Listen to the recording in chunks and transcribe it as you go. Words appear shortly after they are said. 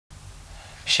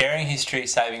Sharing history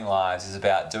saving lives is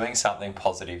about doing something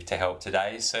positive to help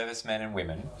today's servicemen and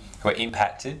women who are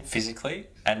impacted physically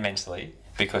and mentally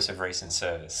because of recent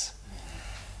service.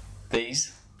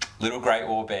 These little Great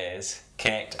War Bears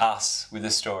connect us with the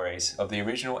stories of the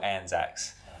original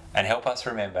Anzacs and help us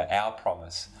remember our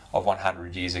promise of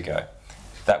 100 years ago,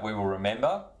 that we will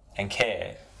remember and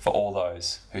care for all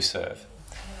those who serve.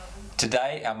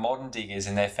 Today, our modern diggers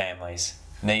and their families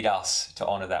need us to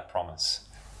honour that promise.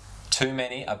 Too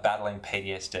many are battling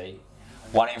PTSD,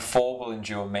 1 in 4 will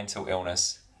endure mental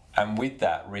illness, and with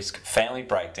that risk family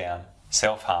breakdown,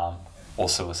 self-harm or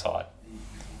suicide.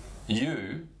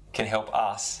 You can help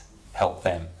us help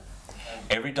them.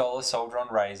 Every dollar Soldier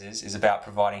On raises is about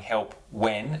providing help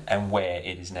when and where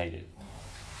it is needed.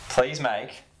 Please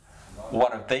make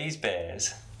one of these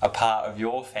bears a part of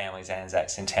your family's Anzac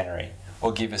centenary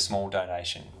or give a small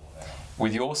donation.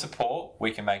 With your support,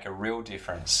 we can make a real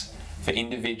difference for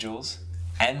individuals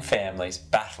and families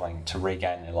battling to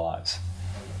regain their lives.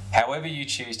 However you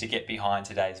choose to get behind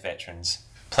today's veterans,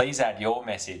 please add your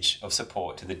message of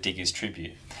support to the Diggers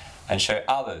Tribute and show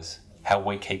others how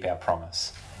we keep our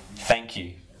promise. Thank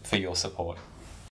you for your support.